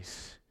 some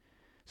days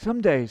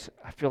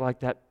I feel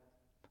like that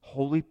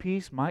holy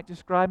peace might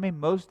describe me.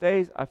 Most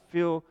days I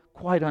feel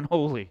quite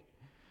unholy.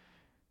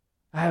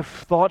 I have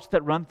thoughts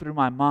that run through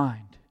my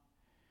mind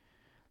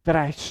that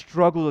I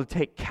struggle to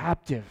take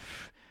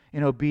captive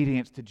in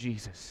obedience to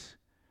Jesus.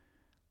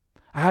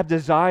 I have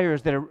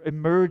desires that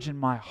emerge in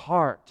my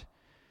heart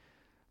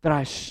that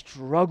I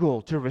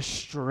struggle to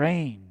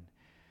restrain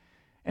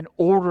and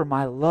order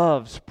my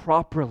loves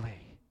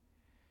properly.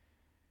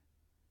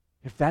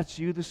 If that's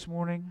you this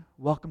morning,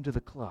 welcome to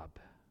the club.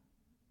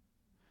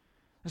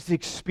 That's the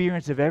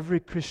experience of every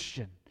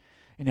Christian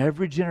in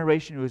every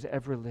generation who has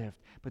ever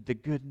lived. But the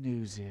good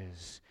news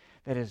is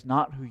that is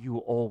not who you will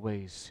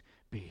always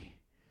be.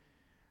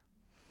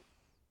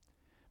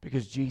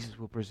 Because Jesus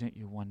will present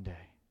you one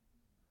day.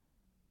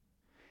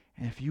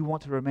 And if you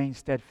want to remain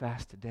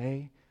steadfast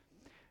today,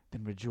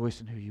 then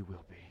rejoice in who you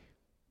will be.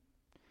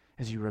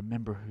 as you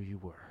remember who you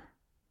were.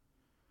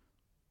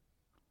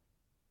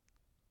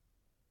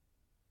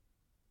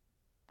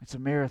 It's a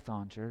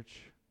marathon,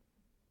 church.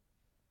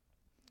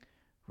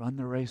 Run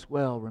the race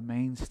well,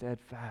 remain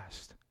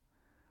steadfast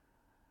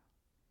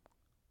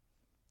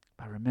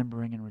by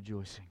remembering and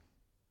rejoicing.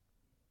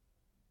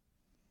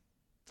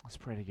 Let's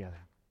pray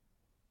together.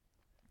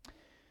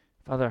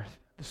 Father,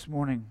 this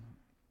morning,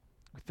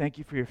 we thank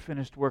you for your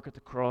finished work at the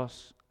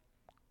cross.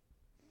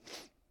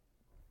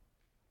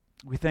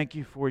 We thank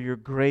you for your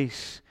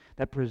grace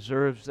that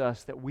preserves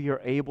us, that we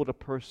are able to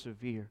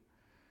persevere.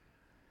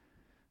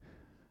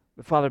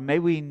 But Father, may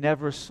we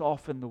never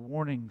soften the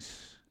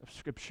warnings of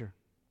Scripture.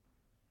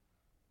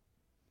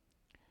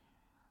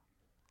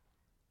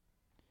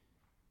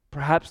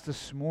 Perhaps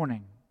this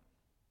morning,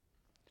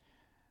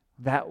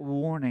 that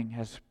warning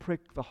has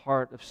pricked the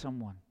heart of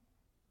someone.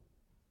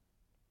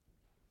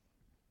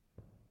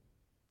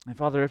 And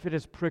Father, if it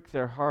has pricked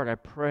their heart, I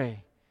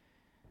pray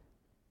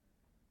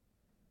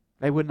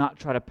they would not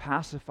try to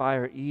pacify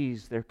or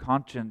ease their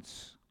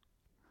conscience,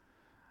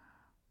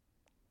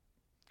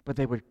 but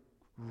they would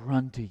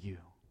run to you.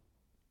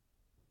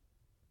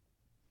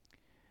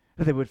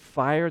 That they would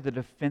fire the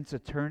defense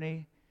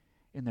attorney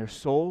in their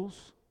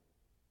souls,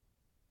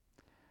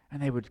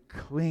 and they would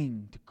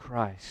cling to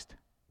Christ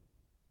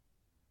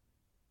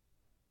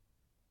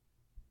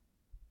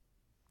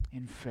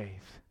in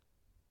faith.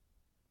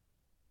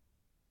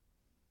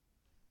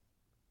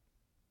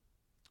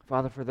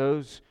 Father, for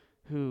those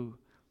who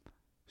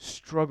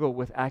struggle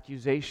with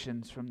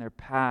accusations from their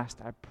past,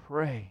 I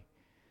pray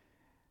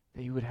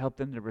that you would help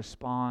them to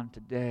respond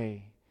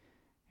today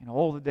and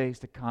all the days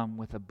to come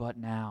with a but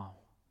now.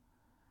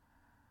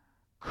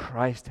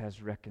 Christ has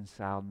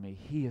reconciled me.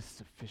 He is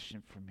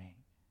sufficient for me.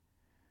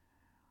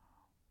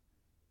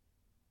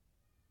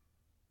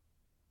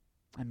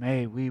 And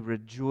may we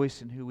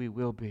rejoice in who we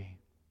will be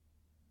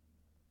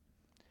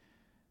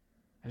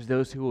as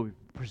those who will be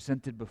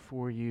presented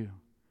before you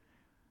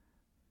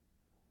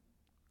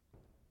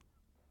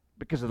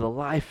because of the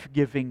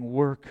life-giving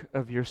work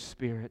of your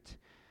Spirit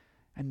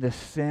and the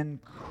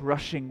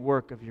sin-crushing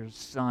work of your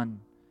Son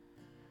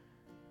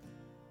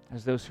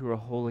as those who are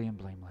holy and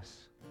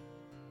blameless.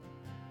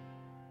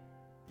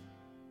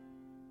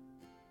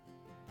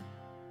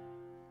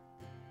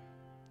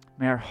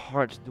 May our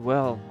hearts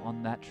dwell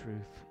on that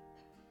truth.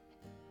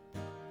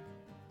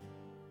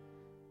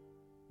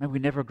 May we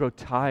never grow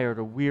tired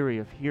or weary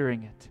of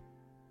hearing it.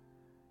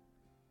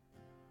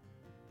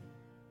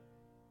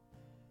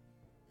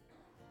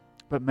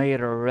 But may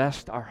it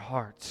arrest our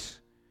hearts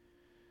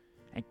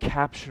and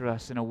capture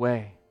us in a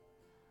way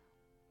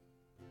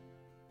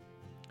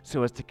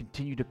so as to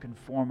continue to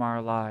conform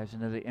our lives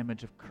into the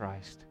image of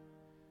Christ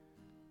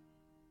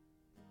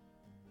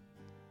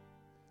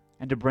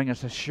and to bring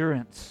us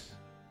assurance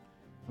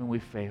when we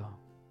fail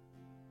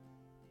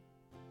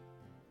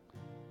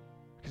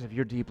because of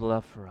your deep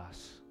love for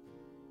us.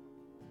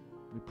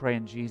 We pray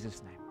in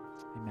Jesus' name.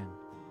 Amen.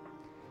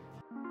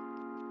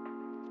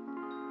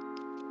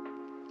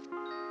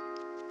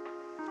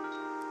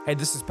 Hey,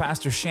 this is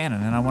Pastor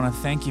Shannon, and I want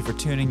to thank you for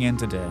tuning in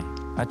today.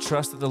 I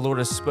trust that the Lord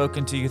has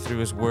spoken to you through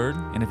His Word,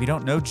 and if you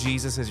don't know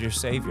Jesus as your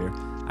Savior,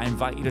 I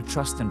invite you to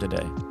trust Him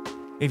today.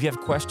 If you have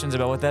questions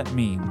about what that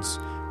means,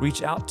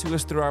 reach out to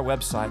us through our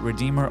website,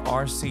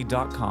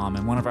 redeemerrc.com,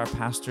 and one of our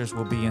pastors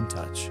will be in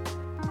touch.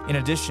 In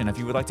addition, if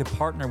you would like to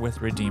partner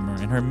with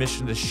Redeemer in her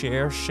mission to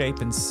share, shape,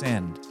 and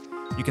send,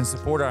 you can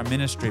support our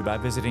ministry by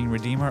visiting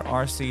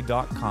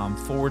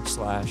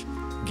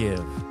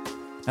redeemerrc.com/give.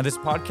 Now, this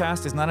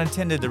podcast is not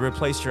intended to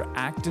replace your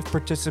active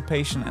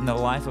participation in the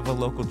life of a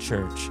local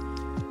church,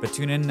 but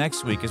tune in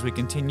next week as we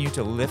continue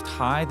to lift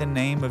high the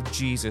name of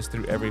Jesus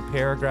through every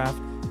paragraph,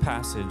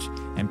 passage,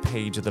 and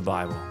page of the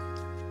Bible.